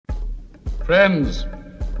Friends,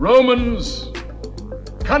 Romans,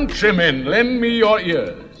 countrymen, lend me your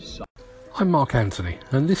ears. I'm Mark Anthony,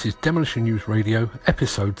 and this is Demolition News Radio,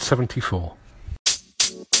 episode 74.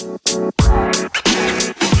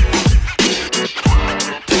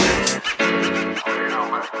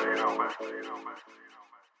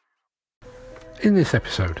 In this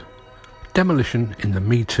episode, demolition in the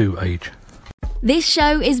Me Too age. This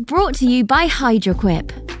show is brought to you by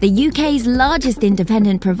Hydroquip, the UK's largest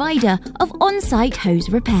independent provider of on-site hose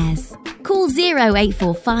repairs. Call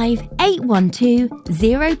 0845 812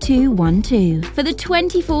 0212 for the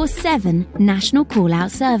 24/7 national call-out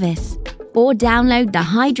service. Or download the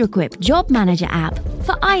Hydroquip Job Manager app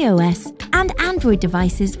for iOS and Android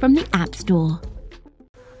devices from the App Store.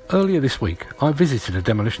 Earlier this week, I visited a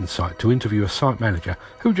demolition site to interview a site manager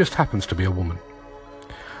who just happens to be a woman.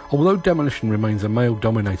 Although demolition remains a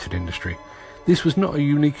male-dominated industry, this was not a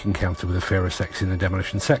unique encounter with the fairer sex in the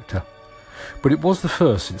demolition sector. But it was the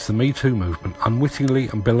first since the Me Too movement unwittingly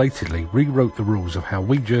and belatedly rewrote the rules of how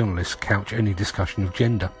we journalists couch any discussion of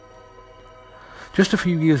gender. Just a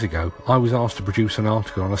few years ago, I was asked to produce an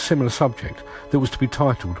article on a similar subject that was to be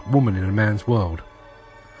titled Woman in a Man's World.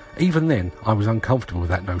 Even then, I was uncomfortable with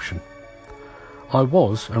that notion. I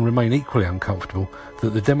was, and remain equally uncomfortable, that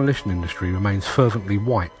the demolition industry remains fervently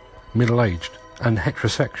white, middle-aged, and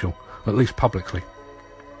heterosexual, at least publicly.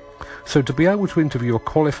 So to be able to interview a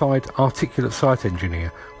qualified, articulate site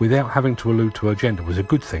engineer without having to allude to her gender was a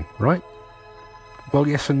good thing, right? Well,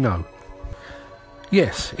 yes and no.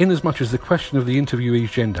 Yes, inasmuch as the question of the interviewee's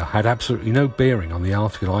gender had absolutely no bearing on the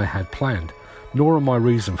article I had planned, nor on my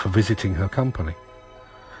reason for visiting her company.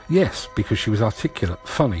 Yes, because she was articulate,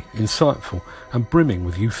 funny, insightful, and brimming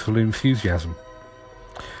with youthful enthusiasm.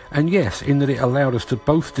 And yes, in that it allowed us to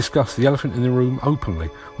both discuss the elephant in the room openly,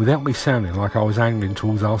 without me sounding like I was angling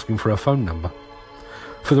towards asking for her phone number.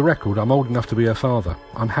 For the record, I'm old enough to be her father,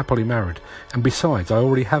 I'm happily married, and besides, I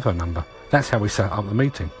already have her number. That's how we set up the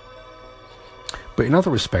meeting. But in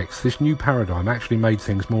other respects, this new paradigm actually made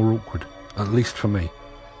things more awkward, at least for me.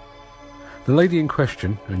 The lady in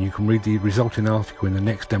question, and you can read the resulting article in the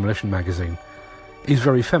next Demolition magazine, is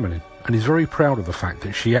very feminine and is very proud of the fact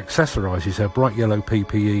that she accessorises her bright yellow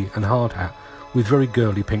PPE and hard hat with very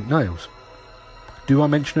girly pink nails. Do I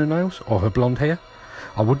mention her nails or her blonde hair?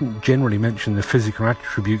 I wouldn't generally mention the physical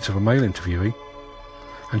attributes of a male interviewee.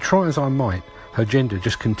 And try as I might, her gender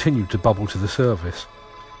just continued to bubble to the surface.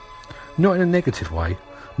 Not in a negative way,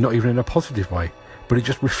 not even in a positive way, but it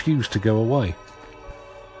just refused to go away.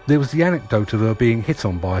 There was the anecdote of her being hit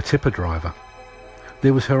on by a tipper driver.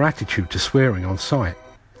 There was her attitude to swearing on site.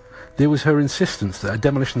 There was her insistence that a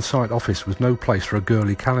demolition site office was no place for a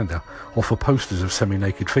girly calendar or for posters of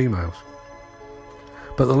semi-naked females.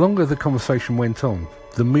 But the longer the conversation went on,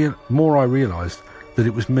 the more I realised that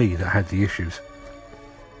it was me that had the issues.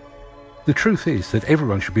 The truth is that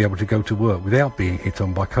everyone should be able to go to work without being hit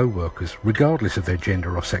on by co-workers, regardless of their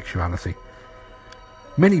gender or sexuality.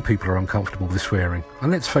 Many people are uncomfortable with swearing,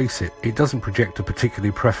 and let's face it, it doesn't project a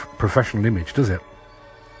particularly professional image, does it?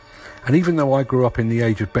 And even though I grew up in the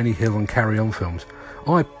age of Benny Hill and Carry On films,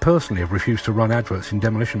 I personally have refused to run adverts in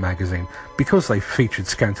Demolition magazine because they featured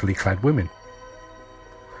scantily clad women.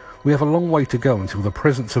 We have a long way to go until the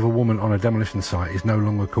presence of a woman on a demolition site is no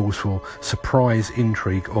longer cause for surprise,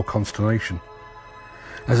 intrigue or consternation.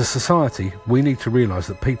 As a society, we need to realise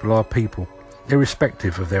that people are people,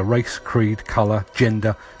 irrespective of their race, creed, colour,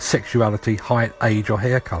 gender, sexuality, height, age or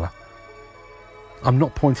hair colour. I'm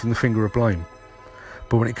not pointing the finger of blame,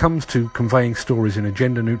 but when it comes to conveying stories in a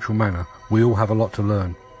gender-neutral manner, we all have a lot to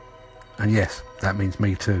learn. And yes, that means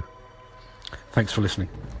me too. Thanks for listening.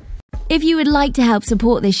 If you would like to help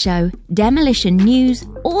support this show, Demolition News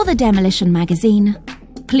or the Demolition magazine,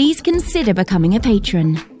 please consider becoming a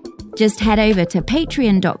patron. Just head over to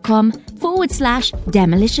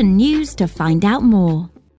patreon.com/Demolition News to find out more.